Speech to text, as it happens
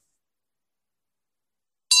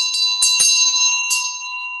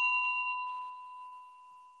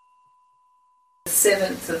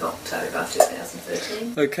7th of October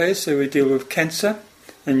 2013. Okay, so we deal with Cancer,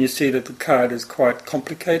 and you see that the card is quite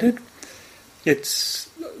complicated. It's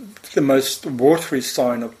the most watery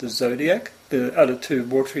sign of the zodiac. The other two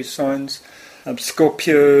watery signs,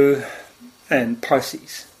 Scorpio and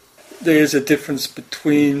Pisces. There's a difference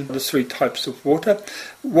between the three types of water.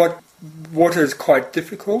 Water is quite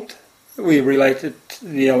difficult. We relate it to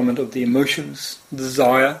the element of the emotions,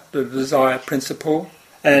 desire, the desire principle.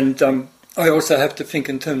 And I also have to think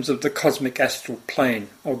in terms of the cosmic astral plane,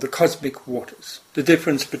 or the cosmic waters. The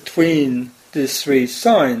difference between these three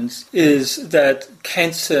signs is that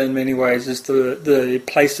Cancer in many ways is the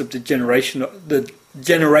place of the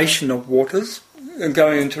generation of waters. And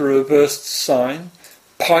going into a reversed sign,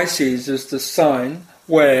 Pisces is the sign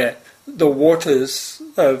where the waters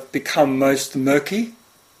have become most murky,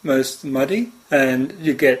 most muddy, and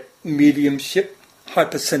you get mediumship,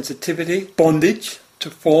 hypersensitivity, bondage to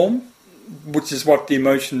form, which is what the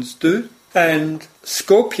emotions do. And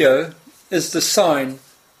Scorpio is the sign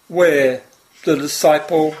where the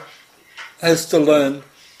disciple has to learn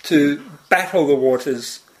to battle the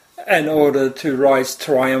waters in order to rise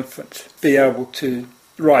triumphant, be able to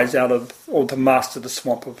rise out of, or to master the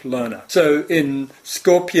swamp of learner. So in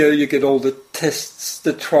Scorpio you get all the tests,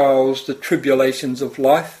 the trials, the tribulations of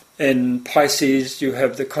life. In Pisces you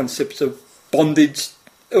have the concepts of bondage,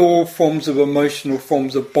 all forms of emotional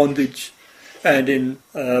forms of bondage. And in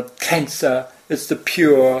Cancer it's the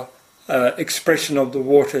pure expression of the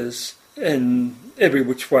waters in every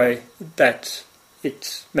which way that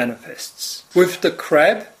it manifests. With the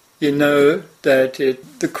crab, you know that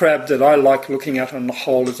the crab that I like looking at on the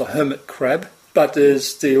whole is a hermit crab, but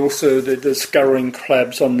there's also the scurrying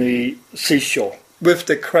crabs on the seashore. With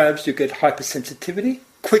the crabs you get hypersensitivity,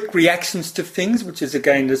 quick reactions to things, which is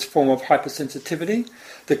again this form of hypersensitivity.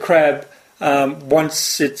 The crab,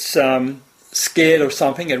 once it's scared of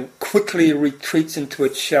something, it quickly retreats into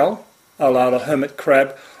its shell, a la the hermit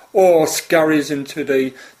crab, or scurries into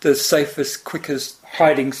the safest, quickest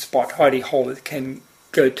hiding spot, hidey hole it can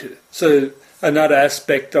go to. So another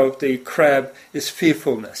aspect of the crab is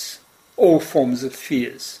fearfulness, all forms of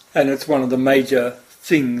fears. And it's one of the major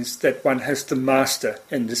things that one has to master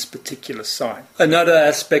in this particular sign. Another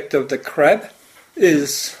aspect of the crab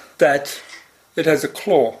is that it has a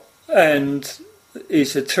claw, and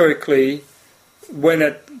esoterically, when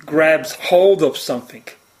it grabs hold of something,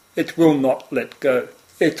 it will not let go.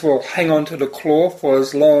 It will hang on to the claw for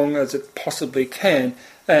as long as it possibly can,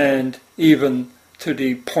 and even to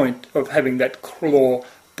the point of having that claw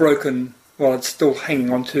broken while it's still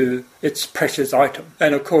hanging on to its precious item.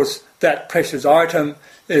 And of course, that precious item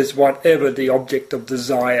is whatever the object of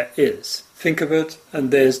desire is. Think of it,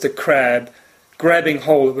 and there's the crab grabbing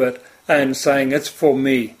hold of it and saying, it's for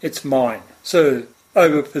me, it's mine. So,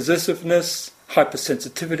 over-possessiveness,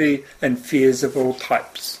 hypersensitivity, and fears of all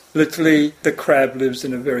types. Literally, the crab lives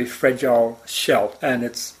in a very fragile shell, and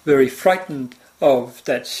it's very frightened of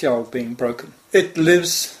that shell being broken. It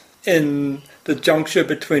lives in the juncture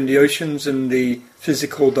between the oceans and the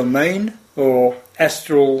physical domain, or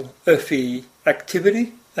astral, earthy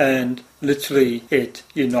activity, and literally it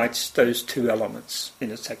unites those two elements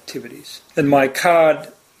in its activities. In my card,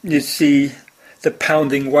 you see the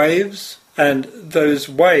pounding waves, and those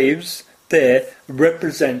waves there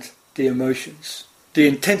represent the emotions. The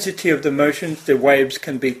intensity of the emotions, the waves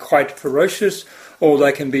can be quite ferocious, or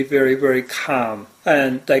they can be very, very calm.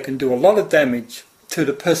 And they can do a lot of damage to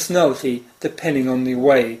the personality depending on the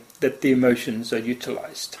way that the emotions are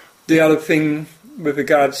utilized. The other thing with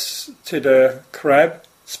regards to the crab,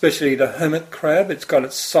 especially the hermit crab, it's got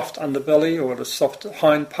its soft underbelly or the soft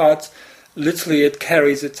hind parts. Literally it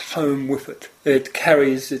carries its home with it. It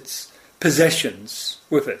carries its possessions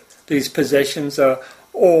with it. These possessions are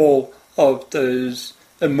all of those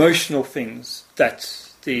emotional things that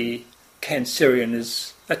the Cancerian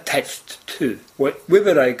is attached to.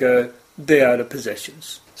 Wherever they go, they are the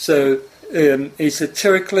possessions. So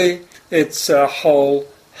esoterically, it's a whole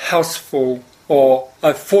houseful or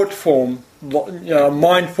a thought form,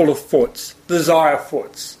 mind full of thoughts, desire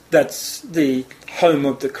thoughts. That's the home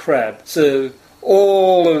of the crab. So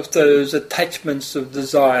all of those attachments of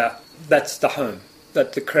desire, that's the home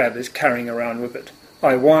that the crab is carrying around with it.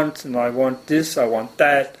 I want this, I want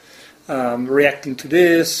that, reacting to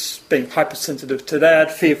this, being hypersensitive to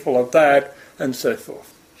that, fearful of that, and so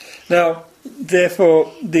forth. Now,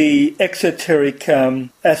 therefore, the exoteric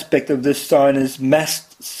aspect of this sign is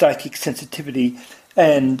massed psychic sensitivity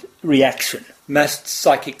and reaction. Massed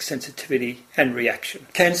psychic sensitivity and reaction.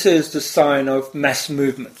 Cancer is the sign of mass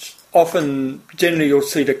movements. Often, generally, you'll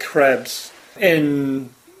see the crabs in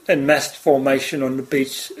massed formation on the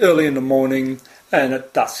beach early in the morning, and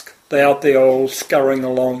at dusk. They're out there all scurrying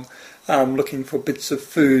along, looking for bits of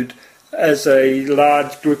food. As a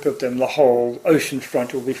large group of them, the whole ocean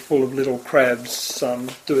front will be full of little crabs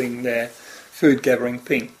doing their food gathering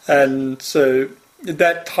thing. And so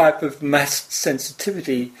that type of mass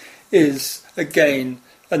sensitivity is, again,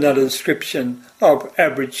 another description of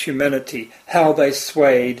average humanity, how they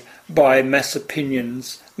swayed by mass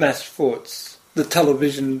opinions, mass thoughts. The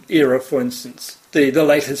television era, for instance, the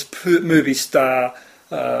latest movie star,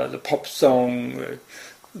 the pop song,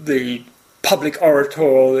 the public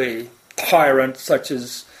orator, the tyrant, such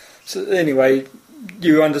as... So anyway,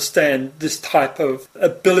 you understand this type of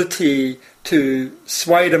ability to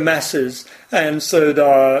sway the masses, and so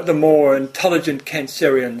the more intelligent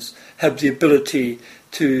Cancerians have the ability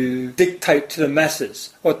to dictate to the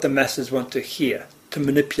masses what the masses want to hear, to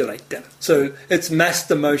manipulate them. So it's mass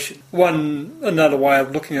emotion. Another way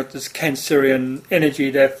of looking at this Cancerian energy,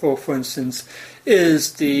 therefore, for instance,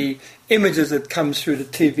 is the images that comes through the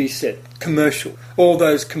TV set, commercial. All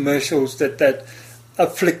those commercials that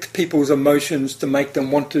afflict people's emotions to make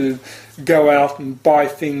them want to go out and buy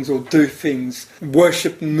things or do things,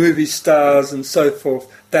 worship movie stars and so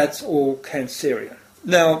forth. That's all Cancerian.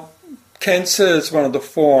 Now, Cancer is one of the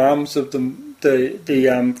four arms of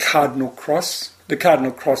the cardinal cross. The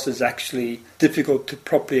cardinal cross is actually difficult to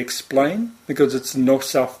properly explain because it's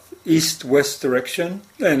north-south, east-west direction,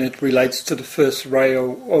 and it relates to the first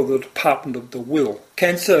rail or the department of the will.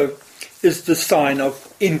 Cancer is the sign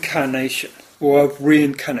of incarnation or of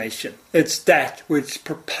reincarnation. It's that which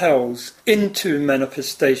propels into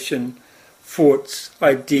manifestation thoughts,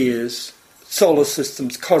 ideas, solar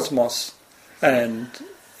systems, cosmos, and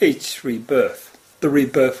each rebirth. The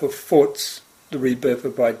rebirth of thoughts, the rebirth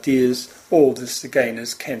of ideas, all this again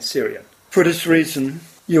is Cancerian. For this reason,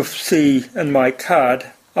 you'll see in my card,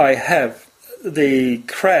 I have the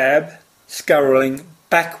crab scurrying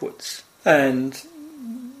backwards. And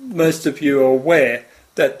most of you are aware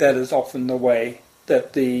that that is often the way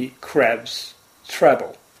that the crabs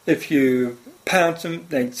travel. If you pounce them,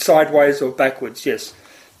 they sideways or backwards, yes,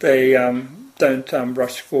 they don't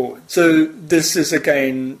rush forward. So this is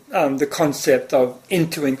again the concept of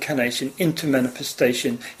into incarnation, into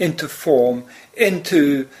manifestation, into form,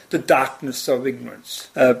 into the darkness of ignorance.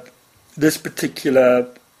 This particular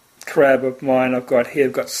crab of mine I've got here,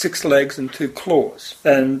 I've got 6 legs and 2 claws.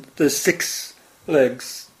 And the 6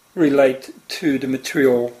 legs relate to the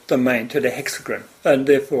material domain, to the hexagram, and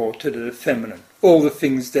therefore to the feminine. All the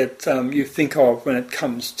things that you think of when it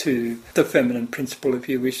comes to the feminine principle, if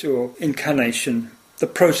you wish, or incarnation, the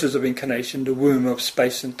process of incarnation, the womb of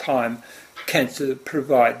space and time. Cancer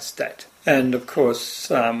provides that. And of course,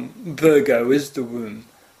 Virgo is the womb,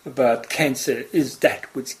 but Cancer is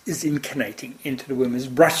that which is incarnating into the womb, is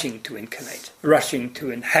rushing to incarnate, rushing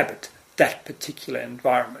to inhabit that particular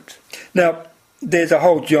environment. Now, there's a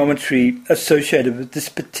whole geometry associated with this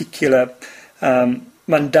particular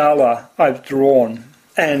mandala I've drawn.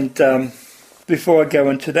 And before I go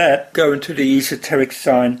into that, go into the esoteric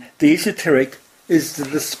sign. The esoteric is the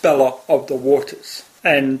dispeller of the waters.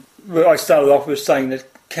 And I started off with saying that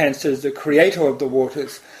Cancer is the creator of the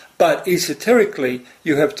waters, but esoterically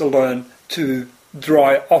you have to learn to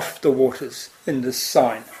dry off the waters in this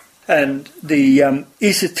sign. And the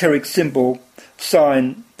esoteric symbol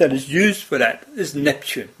sign that is used for that is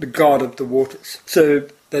Neptune, the god of the waters. So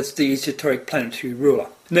that's the esoteric planetary ruler.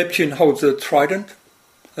 Neptune holds a trident,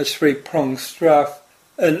 a 3-pronged staff,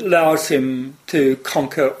 and allows him to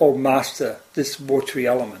conquer or master this watery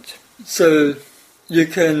element. So you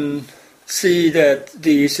can see that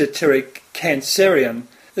the esoteric Cancerian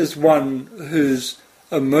is one whose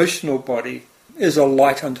emotional body is a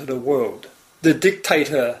light unto the world. The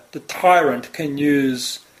dictator, the tyrant, can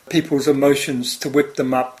use people's emotions to whip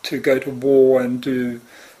them up to go to war and do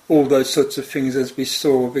all those sorts of things, as we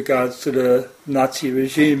saw with regards to the Nazi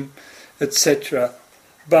regime, etc.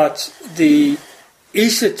 But the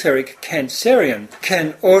esoteric Cancerian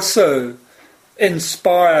can also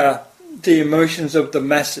inspire the emotions of the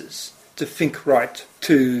masses to think right,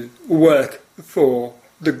 to work for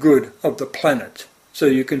the good of the planet. So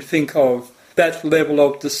you can think of that level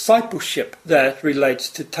of discipleship that relates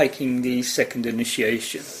to taking the second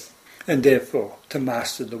initiation, and therefore to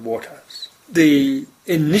master the waters. The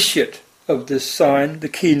initiate of this sign, the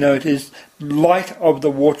keynote, is light of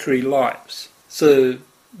the watery lives. So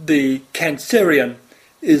the Cancerian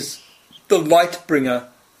is the light bringer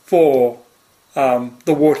for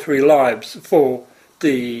the watery lives, for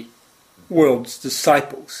the world's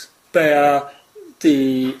disciples. They are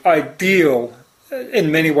the ideal,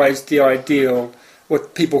 in many ways the ideal,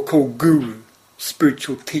 what people call guru,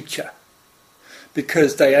 spiritual teacher,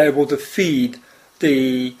 because they are able to feed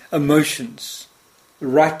the emotions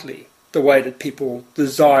rightly, the way that people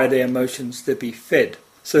desire their emotions to be fed.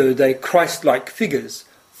 So they're Christ-like figures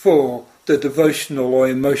for the devotional or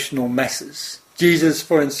emotional masses. Jesus,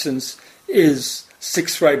 for instance, is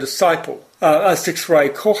sixth-ray disciple, a sixth-ray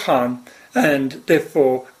kohan, and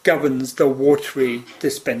therefore governs the watery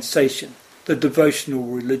dispensation, the devotional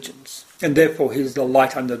religions. And therefore he's the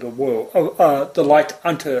light under the world, the light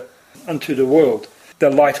unto the world, the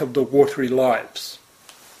light of the watery lives,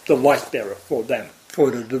 the light bearer for them, for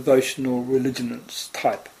the devotional religionist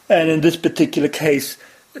type. And in this particular case,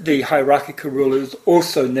 the hierarchical ruler is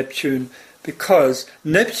also Neptune, because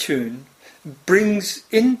Neptune brings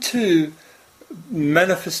into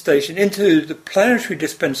manifestation, into the planetary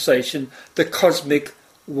dispensation, the cosmic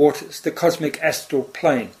waters, the cosmic astral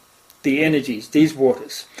plane, the energies, these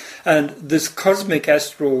waters. And this cosmic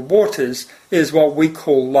astral waters is what we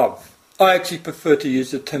call love. I actually prefer to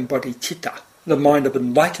use the term bodhicitta, the mind of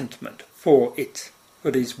enlightenment, for it,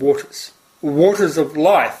 for these waters. Waters of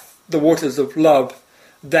life, the waters of love,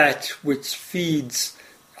 that which feeds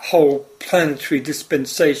whole planetary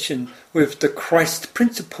dispensation with the Christ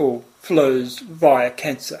principle flows via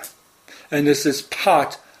Cancer. And this is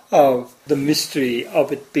part of the mystery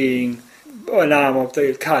of it being an arm of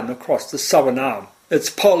the cardinal cross, the southern arm. Its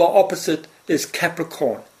polar opposite is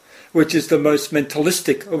Capricorn, which is the most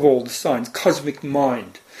mentalistic of all the signs, cosmic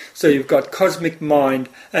mind. So you've got cosmic mind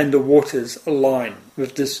and the waters align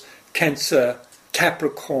with this Cancer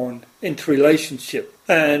Capricorn interrelationship.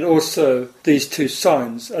 And also these two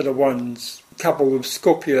signs are the ones coupled with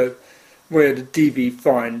Scorpio, where the Devi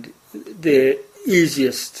find their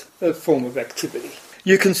easiest form of activity.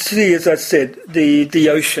 You can see, as I said, the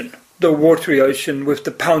ocean, the watery ocean with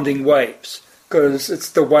the pounding waves, because it's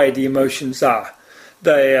the way the emotions are.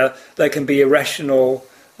 They can be irrational,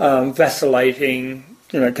 vacillating,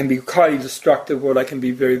 can be highly destructive, or they can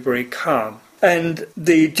be very, very calm. And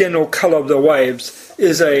the general colour of the waves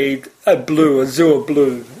is a blue, azure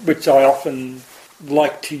blue, which I often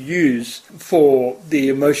like to use for the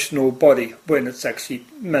emotional body when it's actually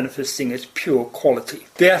manifesting its pure quality.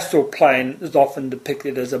 The astral plane is often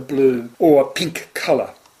depicted as a blue or a pink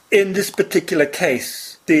colour. In this particular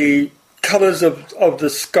case, the colours of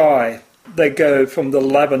the sky, they go from the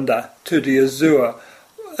lavender to the azure.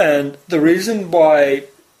 And the reason why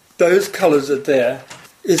those colours are there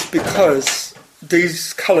is because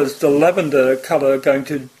these colours, the lavender colour going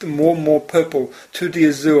to more and more purple to the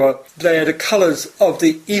azure, they are the colours of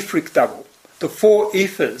the etheric double, the four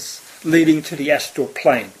ethers leading to the astral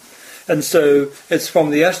plane. And so it's from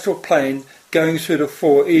the astral plane going through the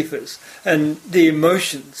four ethers and the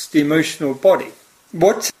emotions, the emotional body.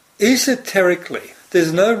 What esoterically,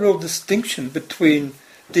 there's no real distinction between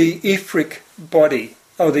the etheric body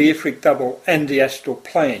or the etheric double and the astral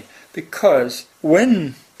plane, because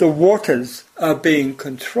when the waters are being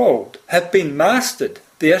controlled, have been mastered,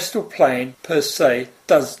 the astral plane per se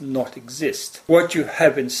does not exist. What you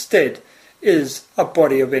have instead is a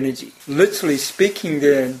body of energy. Literally speaking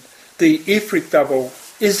then, the etheric double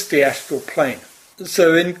is the astral plane.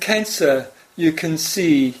 So in Cancer, you can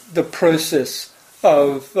see the process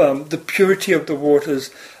of the purity of the waters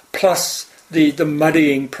plus the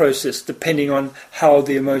muddying process, depending on how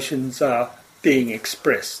the emotions are being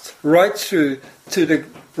expressed. Right through to the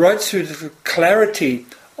clarity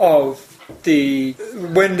of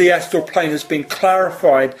when the astral plane has been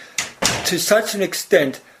clarified to such an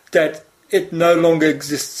extent that it no longer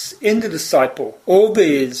exists in the disciple. All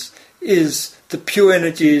there is the pure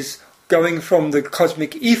energies going from the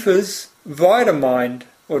cosmic ethers via the mind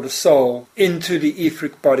or the soul into the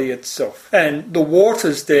etheric body itself. And the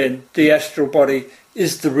waters then, the astral body,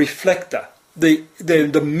 is the reflector, the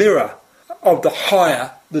mirror of the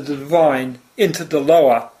higher, the divine, into the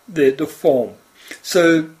lower, the form.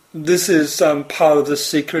 So this is part of the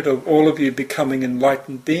secret of all of you becoming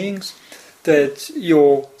enlightened beings, that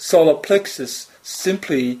your solar plexus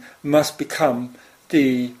simply must become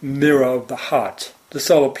the mirror of the heart. The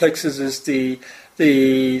solar plexus is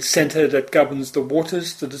the center that governs the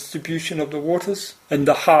waters, the distribution of the waters, and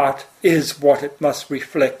the heart is what it must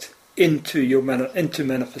reflect into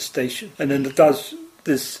manifestation. And then it does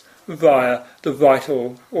this via the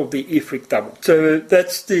vital or the etheric double. So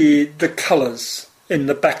that's the colours in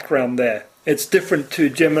the background there. It's different to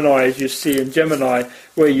Gemini, as you see in Gemini,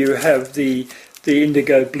 where you have the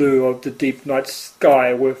indigo blue of the deep night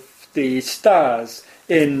sky with the stars.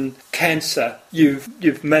 In Cancer,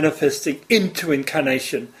 you've manifesting into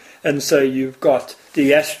incarnation, and so you've got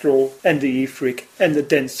the astral and the etheric and the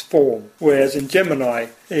dense form. Whereas in Gemini,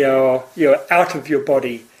 you're out of your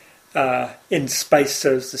body, in space,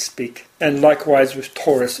 so to speak. And likewise with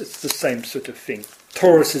Taurus, it's the same sort of thing.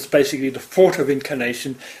 Taurus is basically the thought of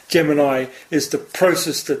incarnation. Gemini is the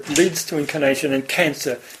process that leads to incarnation, and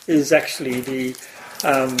Cancer is actually the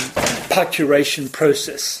parturition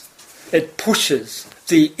process. It pushes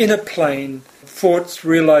the inner plane, thoughts,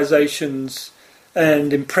 realizations,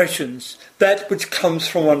 and impressions, that which comes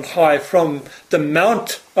from on high, from the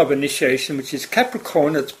mount of initiation, which is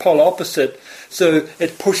Capricorn, it's polar opposite, so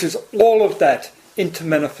it pushes all of that into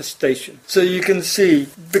manifestation. So you can see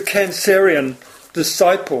the Cancerian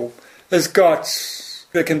disciple has got,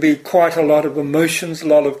 there can be quite a lot of emotions, a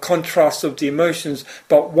lot of contrast of the emotions,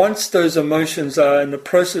 but once those emotions are in the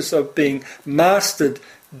process of being mastered,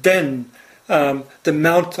 then the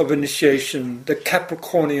mount of initiation, the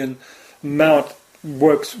Capricornian mount,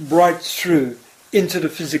 works right through into the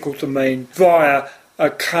physical domain via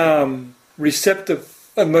a calm,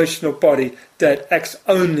 receptive emotional body that acts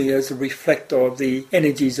only as a reflector of the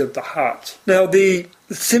energies of the heart. Now the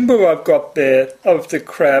symbol I've got there of the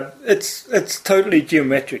crab, it's totally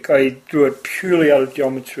geometric. I drew it purely out of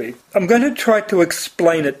geometry. I'm going to try to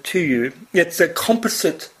explain it to you. It's a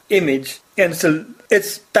composite image, and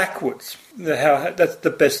it's backwards. That's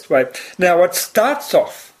the best way. Now it starts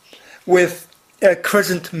off with a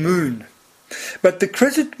crescent moon, but the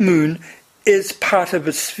crescent moon is part of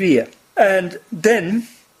a sphere, and then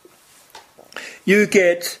you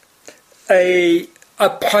get a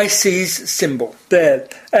Pisces symbol there,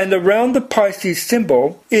 and around the Pisces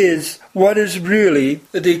symbol is what is really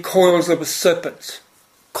the coils of a serpent.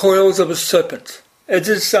 Coils of a serpent. It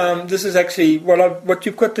is, this is actually what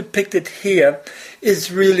you've got depicted here is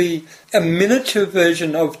really a miniature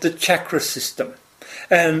version of the chakra system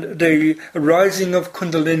and the rising of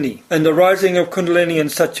Kundalini, and the rising of Kundalini in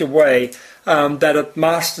such a way that it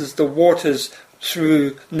masters the waters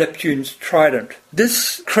through Neptune's trident.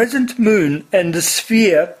 This crescent moon and the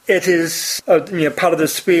sphere, it is part of the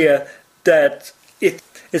sphere that it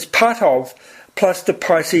is part of, plus the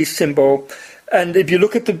Pisces symbol. And if you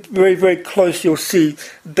look at the very, very close, you'll see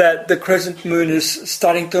that the crescent moon is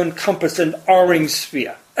starting to encompass an orange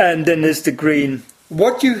sphere. And then there's the green.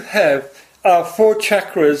 What you have are four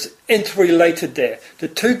chakras interrelated there. The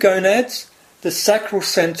two gonads, the sacral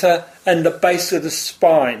center, and the base of the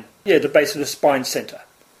spine. Yeah, the base of the spine center,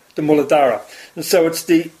 the Muladhara. And so it's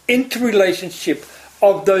the interrelationship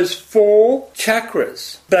of those four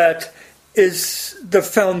chakras that is the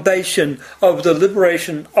foundation of the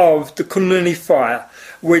liberation of the Kundalini fire,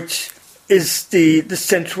 which is the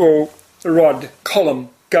central rod column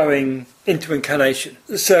going into incarnation.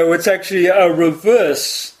 So it's actually a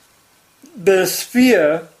reverse. The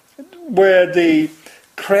sphere where the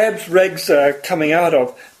crab's legs are coming out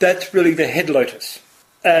of, that's really the head lotus.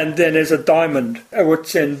 And then there's a diamond,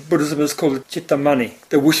 which in Buddhism is called the Chittamani,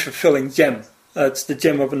 the wish-fulfilling gem. It's the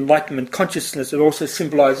gem of enlightenment consciousness. It also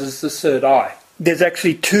symbolizes the third eye. There's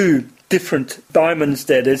actually two different diamonds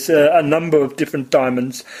there. There's a number of different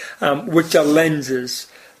diamonds, which are lenses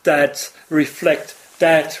that reflect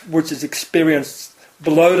that which is experienced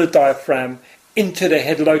below the diaphragm into the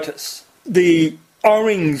head lotus. The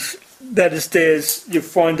orange that is there, you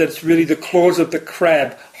find that it's really the claws of the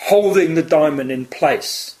crab holding the diamond in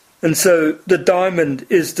place. And so the diamond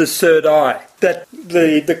is the third eye that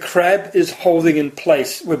the crab is holding in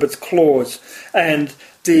place with its claws. And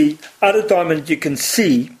the other diamond you can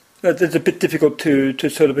see, it's a bit difficult to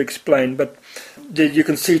sort of explain, but you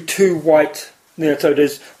can see two white, so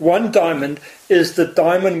there's one diamond is the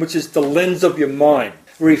diamond which is the lens of your mind,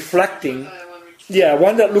 reflecting,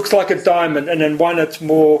 one that looks like a diamond, and then one that's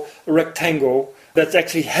more rectangle, that's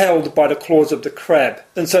actually held by the claws of the crab.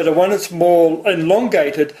 And so the one that's more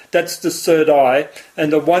elongated, that's the third eye,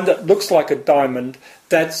 and the one that looks like a diamond,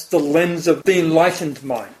 that's the lens of the enlightened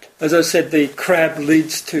mind. As I said, the crab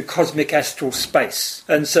leads to cosmic astral space.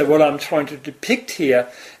 And so what I'm trying to depict here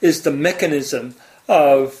is the mechanism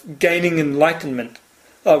of gaining enlightenment,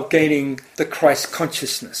 of gaining the Christ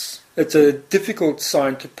consciousness. It's a difficult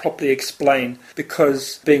sign to properly explain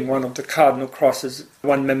because being one of the cardinal crosses,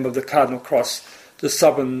 one member of the cardinal cross, the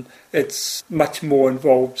southern, it's much more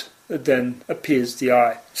involved than appears the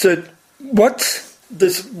eye. So what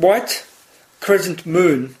this white crescent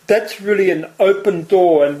moon, that's really an open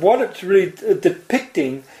door, and what it's really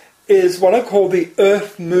depicting is what I call the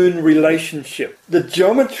Earth-Moon relationship. The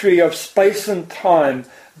geometry of space and time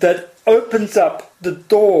that opens up the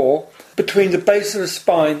door between the base of the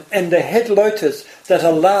spine and the head lotus that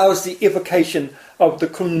allows the evocation of the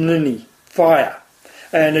Kundalini fire.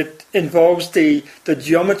 And it involves the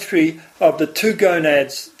geometry of the two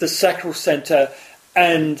gonads, the sacral center,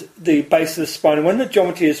 and the base of the spine. And when the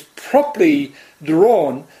geometry is properly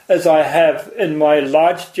drawn, as I have in my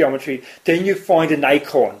large geometry, then you find an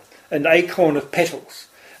acorn of petals.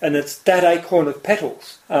 And it's that acorn of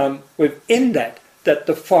petals within that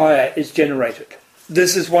the fire is generated.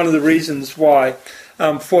 This is one of the reasons why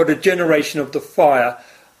for the generation of the fire,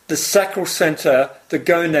 the sacral center, the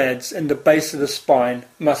gonads, and the base of the spine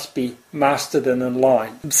must be mastered and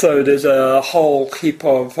aligned. So there's a whole heap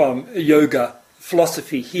of yoga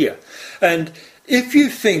philosophy here. And if you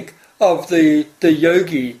think of the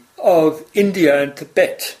yogi of India and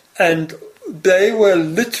Tibet, and they were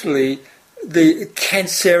literally the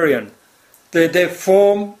Cancerian, their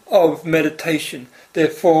form of meditation, their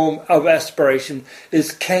form of aspiration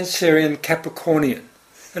is Cancerian Capricornian.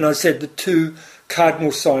 And I said the two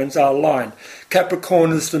cardinal signs are aligned.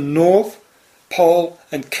 Capricorn is the north pole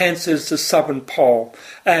and Cancer is the southern pole.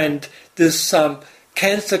 And this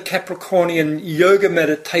Cancer Capricornian yoga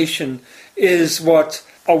meditation is what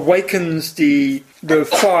awakens the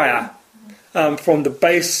fire from the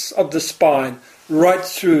base of the spine right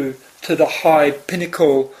through to the high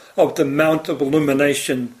pinnacle of the Mount of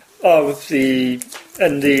Illumination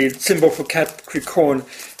and the symbol for Capricorn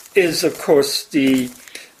is, of course, the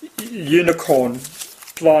unicorn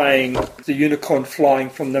flying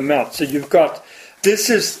from the mount. So you've got, this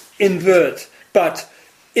is invert, but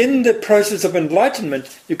in the process of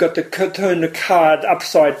enlightenment, you've got to turn the card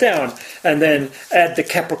upside down and then add the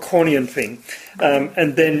Capricornian thing,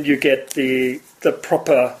 and then you get the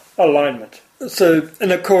proper alignment. So,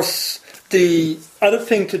 and of course, the other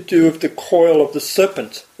thing to do with the coil of the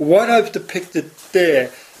serpent, what I've depicted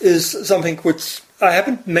there is something which I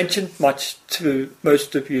haven't mentioned much to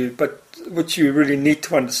most of you, but which you really need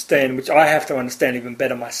to understand, which I have to understand even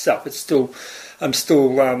better myself. I'm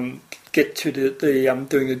still get to the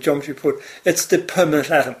doing the geometry report. It's the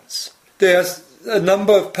permanent atoms. There's a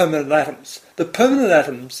number of permanent atoms. The permanent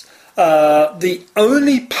atoms are the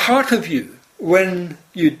only part of you when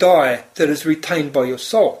you die that is retained by your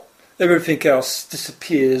soul. Everything else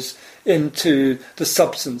disappears into the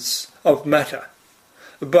substance of matter.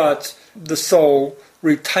 But the soul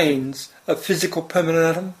retains a physical permanent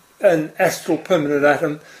atom, an astral permanent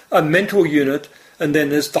atom, a mental unit, and then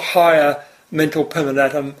there's the higher mental permanent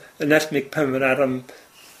atom, an atomic permanent atom,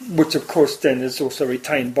 which of course then is also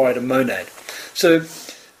retained by the monad. So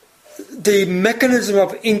the mechanism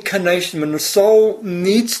of incarnation, when the soul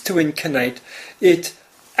needs to incarnate, it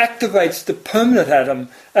activates the permanent atom,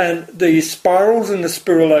 and the spirals and the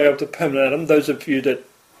spiralae of the permanent atom, those of you that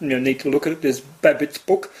need to look at it, there's Babbitt's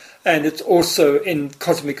book, and it's also in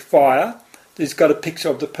Cosmic Fire. He's got a picture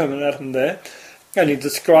of the permanent atom there, and he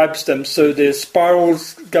describes them. So there's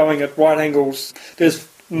spirals going at right angles, there's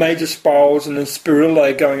major spirals, and then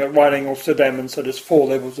spiralae going at right angles to them, and so there's 4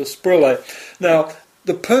 levels of spiralae. Now,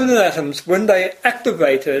 the permanent atoms, when they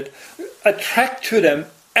activated, attract to them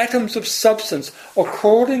atoms of substance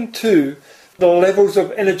according to the levels of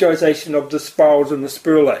energization of the spirals and the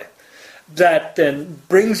spiralae. That then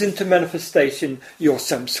brings into manifestation your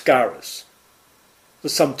samskaras, the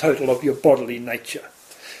sum total of your bodily nature.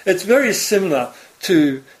 It's very similar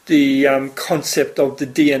to the concept of the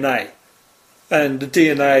DNA. And the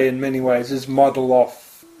DNA in many ways is modelled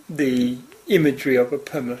off the imagery of a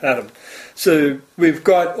permanent atom. So we've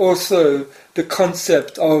got also the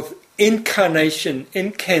concept of incarnation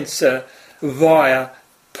in Cancer via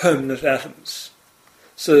permanent atoms.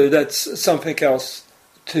 So that's something else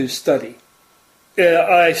to study.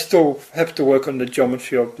 I still have to work on the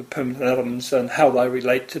geometry of the permanent atoms and how they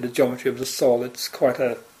relate to the geometry of the soul. It's quite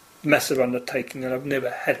a massive undertaking, and I've never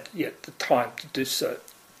had yet the time to do so.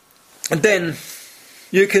 And then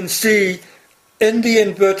you can see in the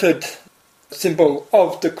inverted symbol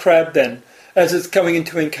of the crab then, as it's coming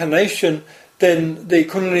into incarnation, then the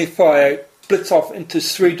Kundalini fire splits off into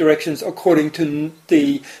 3 directions according to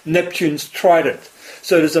the Neptune's trident.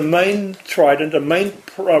 So there's a main trident, a main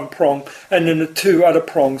prong, and then the 2 other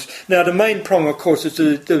prongs. Now the main prong, of course, is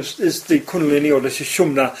the Kundalini or the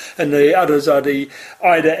Sushumna, and the others are the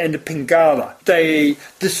Ida and the Pingala. They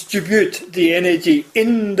distribute the energy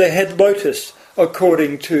in the head lotus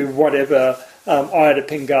according to whatever Ida,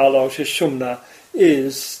 Pingala or Sushumna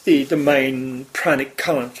is the main pranic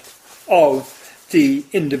current of the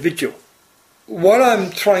individual. What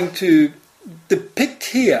I'm trying to depict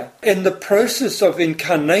here in the process of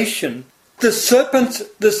incarnation, the spiral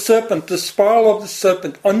of the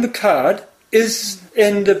serpent on the card is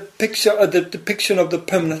in the picture, the depiction of the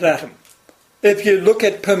permanent atom. If you look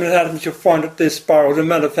at permanent atoms, you'll find that there's spirals. As a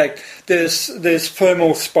matter of fact, there's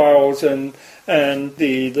thermal spirals and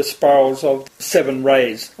the spirals of 7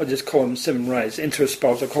 rays. I just call them 7 rays,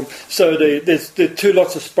 interspirals. I call them. So there's two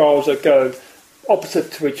lots of spirals that go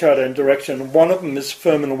opposite to each other in direction. One of them is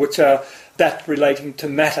ferminal, which are that relating to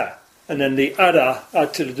matter, and then the other are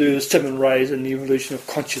to do with 7 rays and the evolution of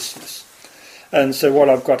consciousness. And so what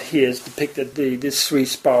I've got here is depicted these 3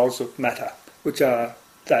 spirals of matter, which are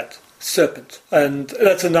that serpent. And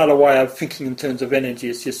that's another way of thinking in terms of energy.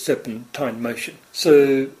 It's just serpentine motion.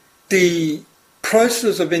 So the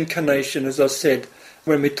process of incarnation, as I said,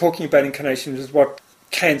 when we're talking about incarnation, is what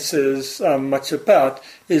Cancer is much about,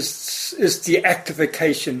 is the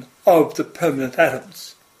activication of the permanent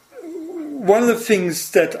atoms. One of the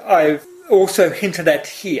things that I've also hinted at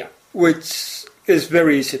here, which is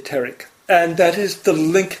very esoteric, and that is the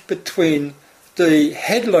link between the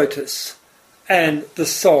head lotus and the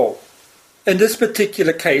soul. In this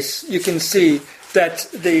particular case, you can see that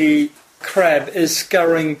the crab is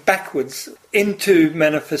scurrying backwards into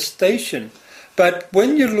manifestation. But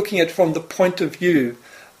when you're looking at it from the point of view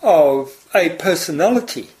of a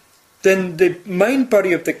personality, then the main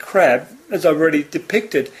body of the crab, as I've already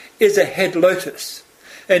depicted, is a head lotus.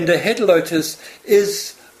 And the head lotus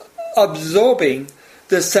is absorbing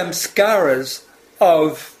the samskaras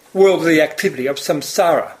of worldly activity, of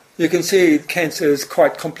samsara. You can see Cancer is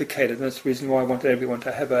quite complicated, and that's the reason why I want everyone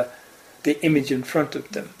to have the image in front of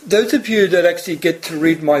them. Those of you that actually get to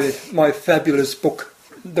read my fabulous book,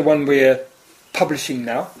 the one we're publishing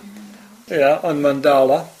now, on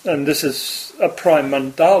mandala, and this is a prime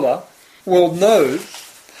mandala, will know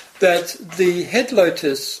that the head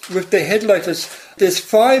lotus, with the head lotus, there's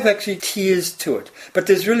 5 actually tiers to it, but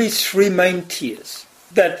there's really 3 main tiers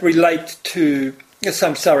that relate to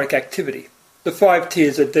samsaric activity. The 5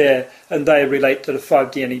 tiers are there, and they relate to the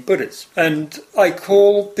 5 Dhyani Buddhas. And I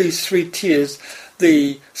call these 3 tiers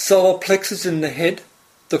the solar plexus in the head,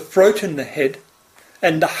 the throat in the head,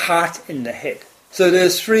 and the heart in the head. So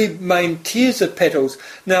there's 3 main tiers of petals.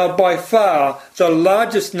 Now, by far, the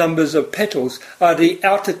largest numbers of petals are the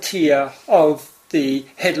outer tier of the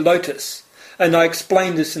head lotus. And I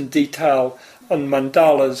explain this in detail on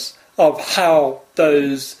mandalas of how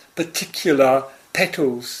those particular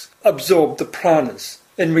petals absorb the pranas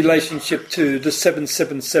in relationship to the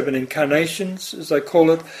 777 incarnations, as I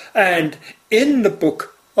call it. And in the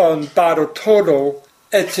book on Bardo Todo,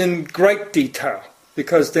 it's in great detail,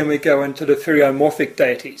 because then we go into the theriomorphic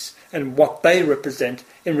deities and what they represent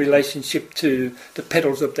in relationship to the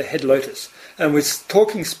petals of the head lotus. And we're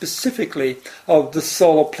talking specifically of the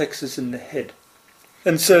solar plexus in the head.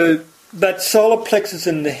 And so that solar plexus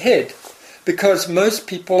in the head, because most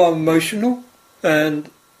people are emotional, and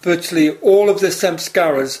virtually all of the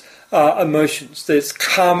samskaras are emotions. There's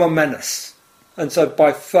karma manas. And so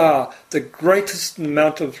by far the greatest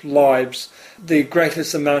amount of lives, the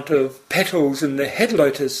greatest amount of petals in the head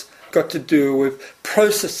lotus got to do with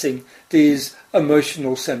processing these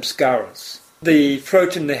emotional samskaras. The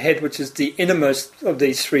throat and the head, which is the innermost of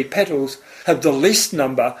these 3 petals, have the least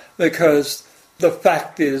number, because the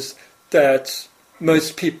fact is that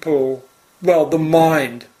most people, the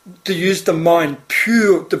mind, to use the mind,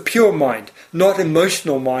 the pure mind, not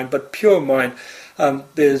emotional mind, but pure mind,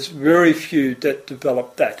 there's very few that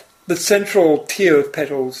develop that. The central tier of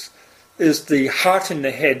petals is the heart in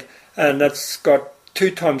the head, and that's got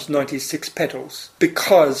 2 times 96 petals,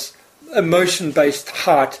 because emotion-based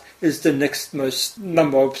heart is the next most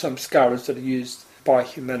number of samskaras that are used by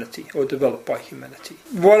humanity or developed by humanity.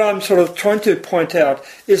 What I'm sort of trying to point out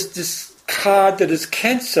is this card that is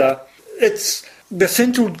Cancer. It's the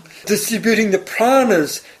central distributing the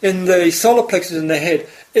pranas in the solar plexus in the head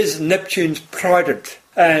is Neptune's trident.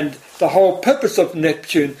 And the whole purpose of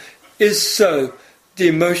Neptune is so the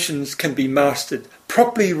emotions can be mastered,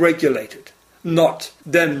 properly regulated. Not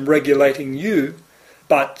them regulating you,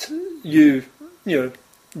 but you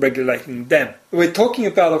regulating them. We're talking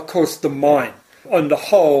about, of course, the mind. On the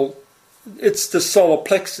whole, it's the solar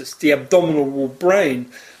plexus, the abdominal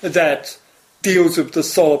brain, that deals with the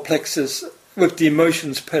solar plexus, with the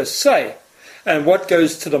emotions per se. And what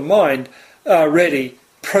goes to the mind are really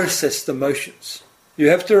processed emotions. You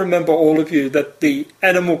have to remember, all of you, that the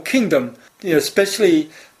animal kingdom, especially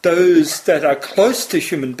those that are close to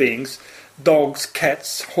human beings, dogs,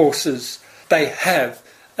 cats, horses, they have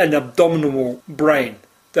an abdominal brain.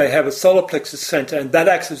 They have a solar plexus center, and that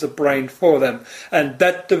acts as a brain for them, and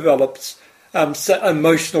that develops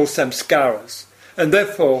emotional samskaras. And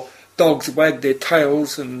therefore, dogs wag their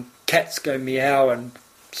tails, and cats go meow and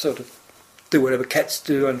sort of do whatever cats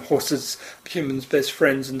do, and horses, humans' best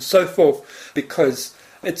friends, and so forth, because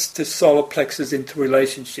It's the solar plexus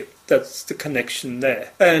interrelationship. That's the connection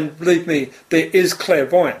there. And believe me, there is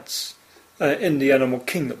clairvoyance in the animal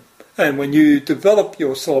kingdom. And when you develop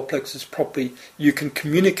your solar plexus properly, you can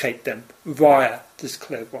communicate them via this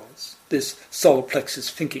clairvoyance, this solar plexus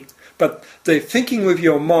thinking. But the thinking with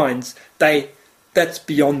your minds, that's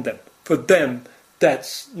beyond them. For them,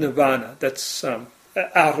 that's nirvana. That's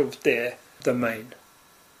out of their domain.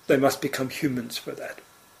 They must become humans for that.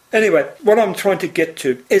 Anyway, what I'm trying to get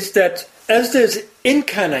to is that as there's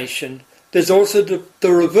incarnation, there's also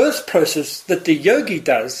the reverse process that the yogi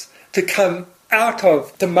does to come out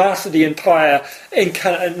of, to master the entire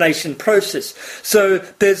incarnation process. So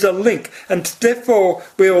there's a link, and therefore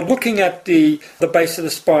we are looking at the base of the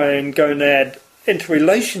spine gonad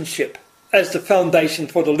interrelationship as the foundation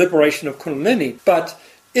for the liberation of Kundalini. But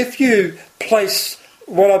if you place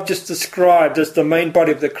what I've just described as the main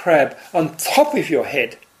body of the crab on top of your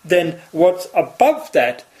head, then what's above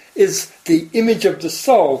that is the image of the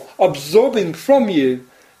soul absorbing from you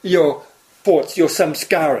your thoughts, your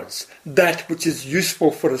samskaras, that which is useful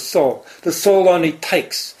for the soul. The soul only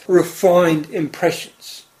takes refined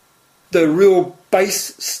impressions. The real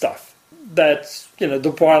base stuff, that's,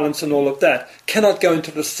 the violence and all of that, cannot go into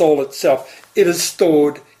the soul itself. It is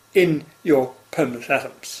stored in your permanent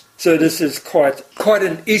atoms. So this is quite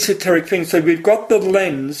an esoteric thing. So we've got the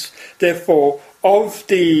lens, therefore, of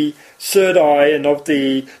the third eye and of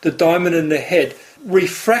the diamond in the head,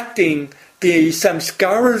 refracting the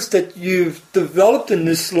samskaras that you've developed in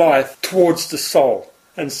this life towards the soul.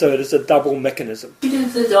 And so it is a double mechanism.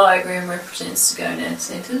 The diagram represents the gonad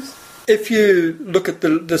centers. If you look at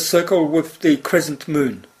the circle with the crescent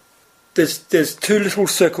moon, there's two little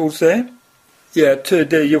circles there. Yeah, two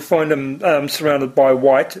there. You'll find them surrounded by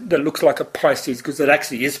white that looks like a Pisces, because it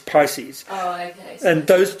actually is Pisces. Oh, okay. So and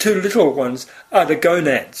those two little ones are the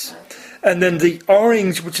gonads. Okay. And then the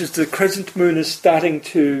orange, which is the crescent moon, is starting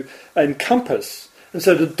to encompass. And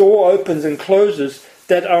so the door opens and closes.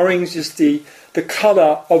 That orange is the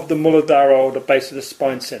colour of the Muladhara, or the base of the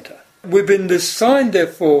spine centre. Within this sign,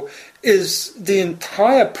 therefore, is the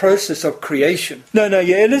entire process of creation.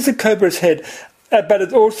 It is a cobra's head. But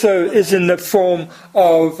it also is in the form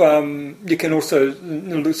of, you can also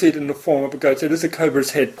see it in the form of a goat. So it is a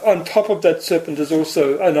cobra's head. On top of that serpent is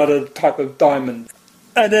also another type of diamond.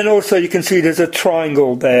 And then also you can see there's a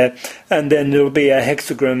triangle there, and then there'll be a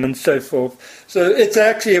hexagram and so forth. So it's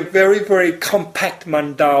actually a very, very compact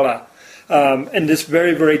mandala in this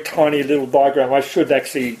very, very tiny little diagram. I should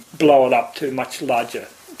actually blow it up to a much larger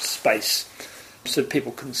space so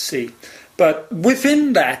people can see. But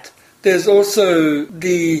within that, there's also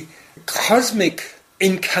the cosmic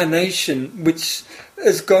incarnation, which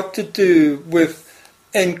has got to do with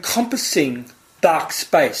encompassing dark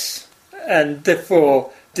space, and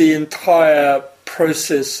therefore the entire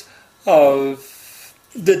process of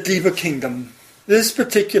the Deva kingdom. This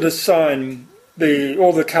particular sign,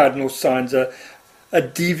 all the cardinal signs are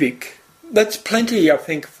Devic. That's plenty, I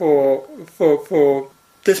think, for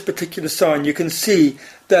this particular sign. You can see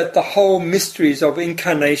that the whole mysteries of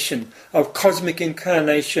incarnation, of cosmic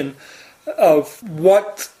incarnation, of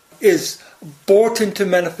what is brought into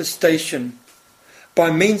manifestation by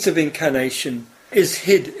means of incarnation, is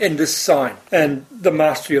hid in this sign. And the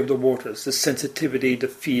mastery of the waters, the sensitivity, the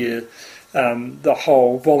fear, the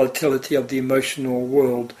whole volatility of the emotional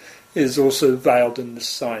world is also veiled in this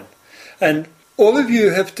sign. And all of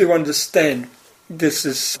you have to understand, this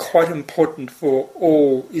is quite important for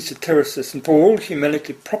all esotericists and for all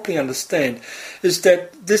humanity to properly understand, is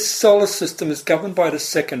that this solar system is governed by the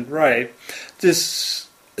second ray. This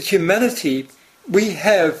humanity, we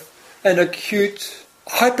have an acute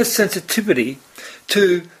hypersensitivity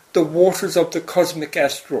to the waters of the cosmic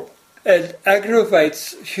astral. It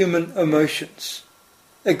aggravates human emotions,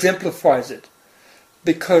 exemplifies it,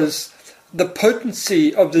 because the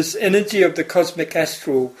potency of this energy of the cosmic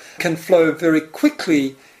astral can flow very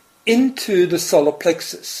quickly into the solar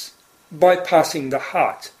plexus, bypassing the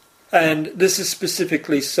heart. And this is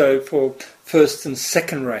specifically so for first and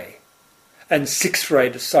second ray, and sixth ray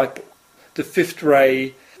disciple. The fifth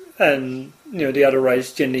ray and the other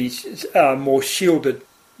rays generally are more shielded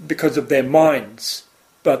because of their minds,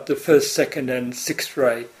 but the first, second and sixth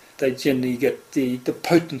ray, they generally get the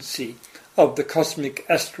potency of the cosmic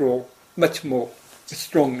astral much more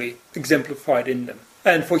strongly exemplified in them,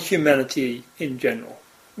 and for humanity in general,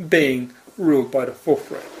 being ruled by the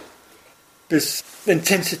fourth ray. This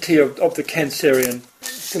intensity of the Cancerian,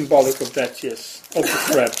 symbolic of that, yes, of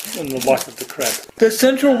the crab and the life of the crab. The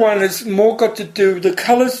central one has more got to do, the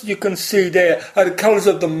colours you can see there are the colours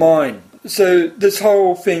of the mind. So this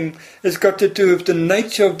whole thing has got to do with the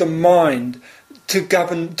nature of the mind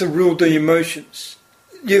to rule the emotions.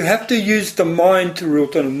 You have to use the mind to rule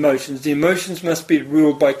the emotions. The emotions must be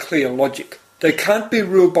ruled by clear logic. They can't be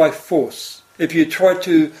ruled by force. If you try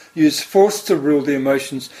to use force to rule the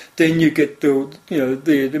emotions, then you get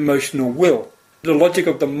the emotional will. The logic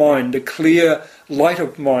of the mind, the clear light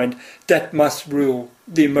of mind, that must rule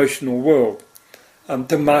the emotional world.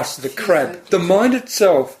 To master the crab. The mind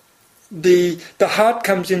itself, the heart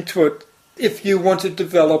comes into it if you want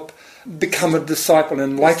to become a disciple,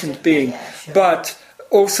 an enlightened being. But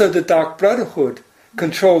also the Dark Brotherhood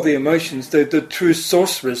control the emotions. The true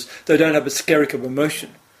sorcerers, they don't have a skerrick of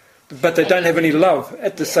emotion. But they don't have any love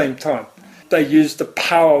at the same time. They use the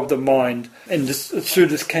power of the mind and through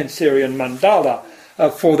this Cancerian mandala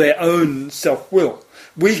for their own self-will.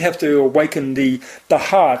 We have to awaken the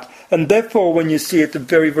heart. And therefore, when you see at the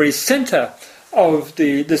very, very centre of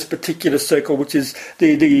this particular circle, which is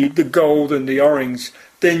the gold and the orange,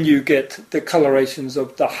 then you get the colorations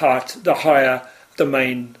of the heart, the higher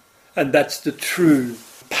domain. And that's the true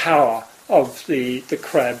power of the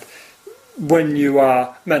crab when you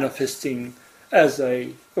are manifesting as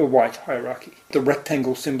a white hierarchy. The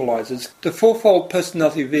rectangle symbolises the fourfold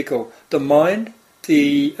personality vehicle, the mind,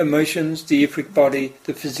 the emotions, the etheric body,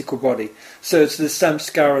 the physical body. So it's the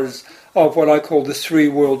samskaras of what I call the three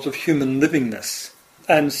worlds of human livingness.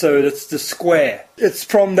 And so it's the square. It's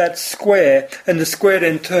from that square, and the square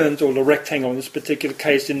then turns, or the rectangle in this particular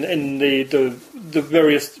case, in the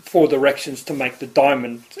various four directions to make the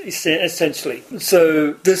diamond, essentially.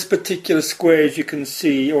 So this particular square, as you can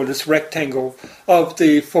see, or this rectangle of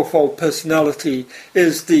the fourfold personality,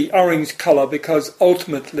 is the orange colour, because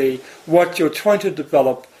ultimately what you're trying to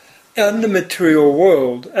develop in the material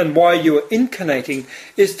world and why you're incarnating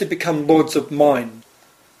is to become lords of mind,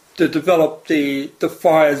 to develop the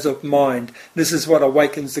fires of mind. This is what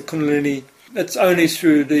awakens the Kundalini. It's only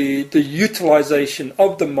through the utilization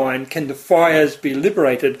of the mind can the fires be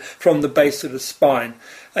liberated from the base of the spine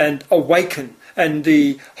and awaken. And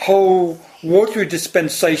the whole watery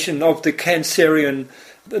dispensation of the Cancerian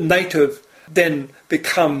native then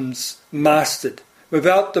becomes mastered.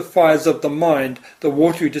 Without the fires of the mind, the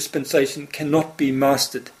watery dispensation cannot be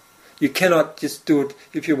mastered. You cannot just do it,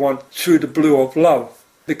 if you want, through the blue of love,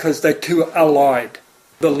 because they're too allied.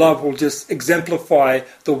 The love will just exemplify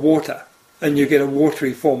the water, and you get a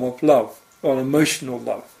watery form of love, or emotional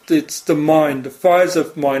love. It's the mind, the fires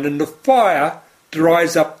of mind, and the fire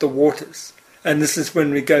dries up the waters. And this is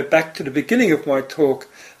when we go back to the beginning of my talk,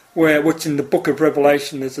 which in the book of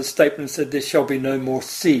Revelation there's a statement that said there shall be no more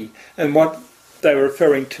sea. And what they're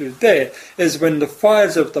referring to there is when the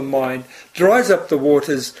fires of the mind dries up the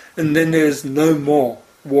waters, and then there's no more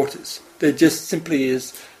waters. There just simply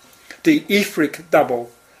is the etheric double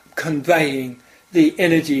conveying the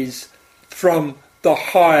energies from the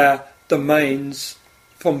higher domains,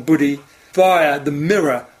 from Buddhi, via the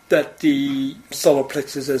mirror that the solar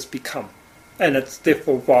plexus has become. And it's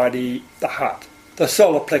therefore via the heart. The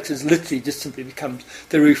solar plexus literally just simply becomes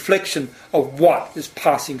the reflection of what is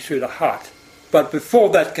passing through the heart. But before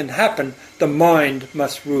that can happen, the mind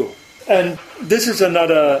must rule. And this is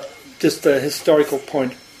another, just a historical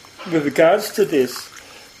point. With regards to this,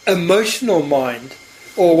 emotional mind,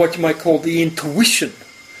 or what you might call the intuition,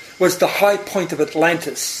 was the high point of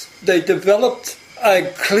Atlantis. They developed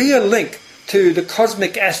a clear link to the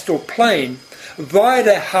cosmic astral plane via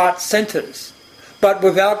their heart centers, but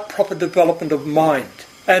without proper development of mind.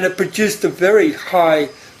 And it produced a very high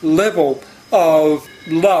level of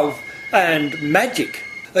love and magic.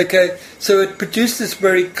 Okay, so it produced this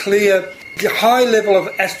very clear, high level of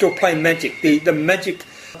astral plane magic, the magic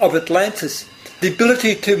of Atlantis, the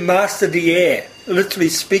ability to master the air, literally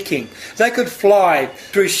speaking. They could fly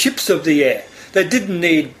through ships of the air. They didn't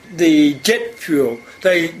need the jet fuel.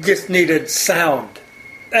 They just needed sound.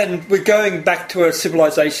 And we're going back to a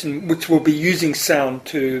civilization which will be using sound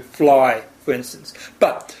to fly, for instance.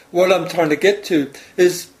 But what I'm trying to get to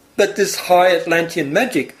is that this high Atlantean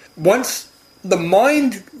magic, once the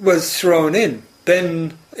mind was thrown in,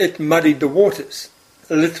 then it muddied the waters.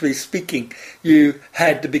 Literally speaking, you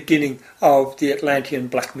had the beginning of the Atlantean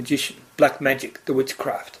black magic, the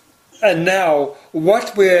witchcraft. And now,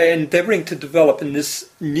 what we're endeavouring to develop in this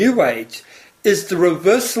new age is the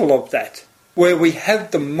reversal of that, where we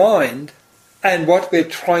have the mind, and what we're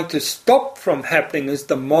trying to stop from happening is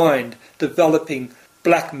the mind developing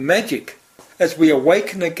black magic as we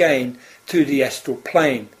awaken again to the astral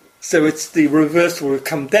plane. So it's the reversal. We've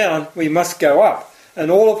come down, we must go up. And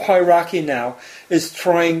all of hierarchy now is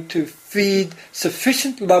trying to feed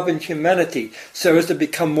sufficient love in humanity so as to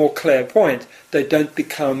become more clairvoyant. They don't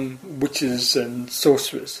become witches and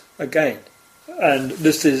sorcerers again. And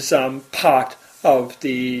this is part of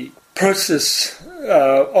the process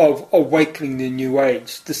of awakening the New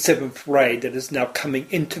Age, the seventh ray that is now coming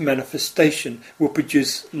into manifestation, will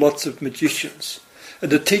produce lots of magicians.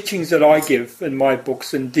 The teachings that I give in my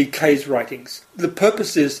books and DK's writings, the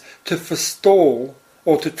purpose is to forestall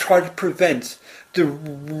or to try to prevent the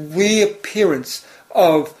reappearance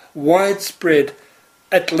of widespread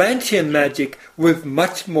Atlantean magic with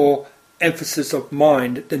much more emphasis of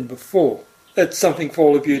mind than before. It's something for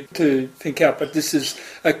all of you to think out, but this is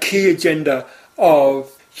a key agenda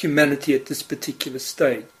of humanity at this particular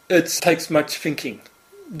stage. It takes much thinking.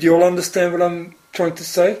 Do you all understand what I'm trying to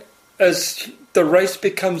say? As the race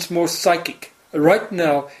becomes more psychic, right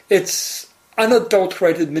now its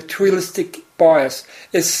unadulterated materialistic bias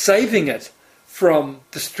is saving it from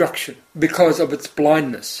destruction because of its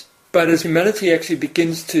blindness. But as humanity actually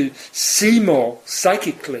begins to see more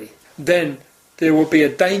psychically, then there will be a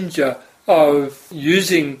danger of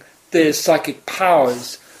using their psychic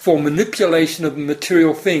powers for manipulation of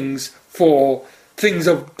material things for things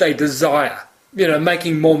of they desire.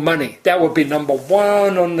 Making more money. That would be number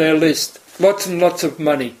one on their list. Lots and lots of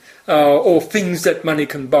money, or things that money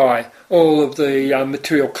can buy, all of the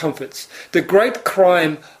material comforts. The great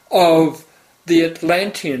crime of the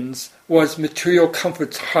Atlanteans was material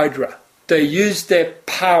comforts hydra. They used their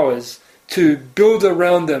powers to build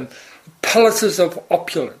around them palaces of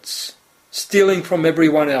opulence, stealing from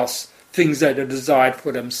everyone else things that are desired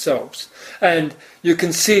for themselves. And you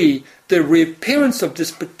can see the reappearance of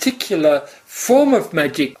this particular form of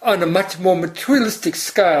magic on a much more materialistic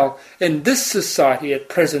scale in this society at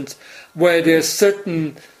present, where there are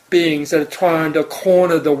certain beings that are trying to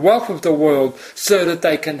corner the wealth of the world so that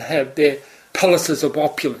they can have their palaces of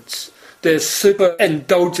opulence, their super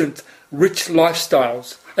indulgent, rich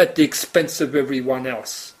lifestyles at the expense of everyone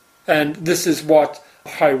else. And this is what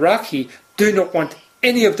hierarchy do not want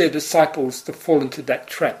any of their disciples to fall into that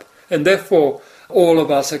trap. And therefore, all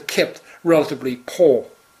of us are kept relatively poor,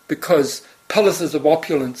 because palaces of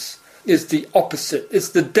opulence is the opposite. It's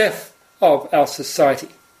the death of our society.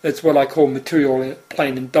 That's what I call material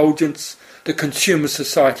plane indulgence, the consumer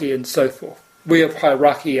society, and so forth. We of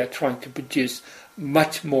hierarchy are trying to produce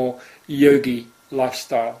much more yogi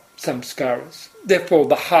lifestyle samskaras. Therefore,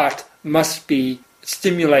 the heart must be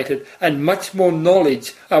stimulated, and much more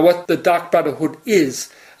knowledge of what the Dark Brotherhood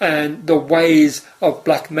is and the ways of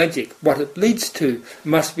black magic, what it leads to,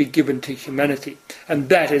 must be given to humanity. And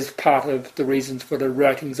that is part of the reasons for the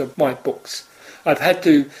writings of my books. I've had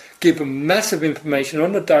to give massive information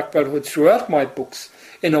on the Dark Brotherhood throughout my books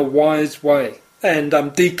in a wise way. And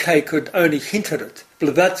DK could only hint at it.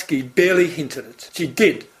 Blavatsky barely hinted it. She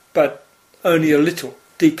did, but only a little.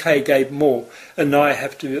 DK gave more, and I've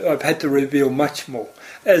had to reveal much more.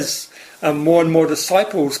 As more and more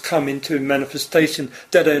disciples come into manifestation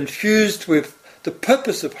that are infused with the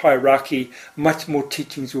purpose of hierarchy, much more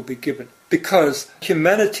teachings will be given. Because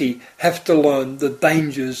humanity have to learn the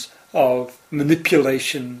dangers of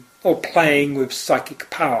manipulation or playing with psychic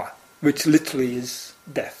power, which literally is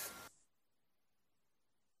death.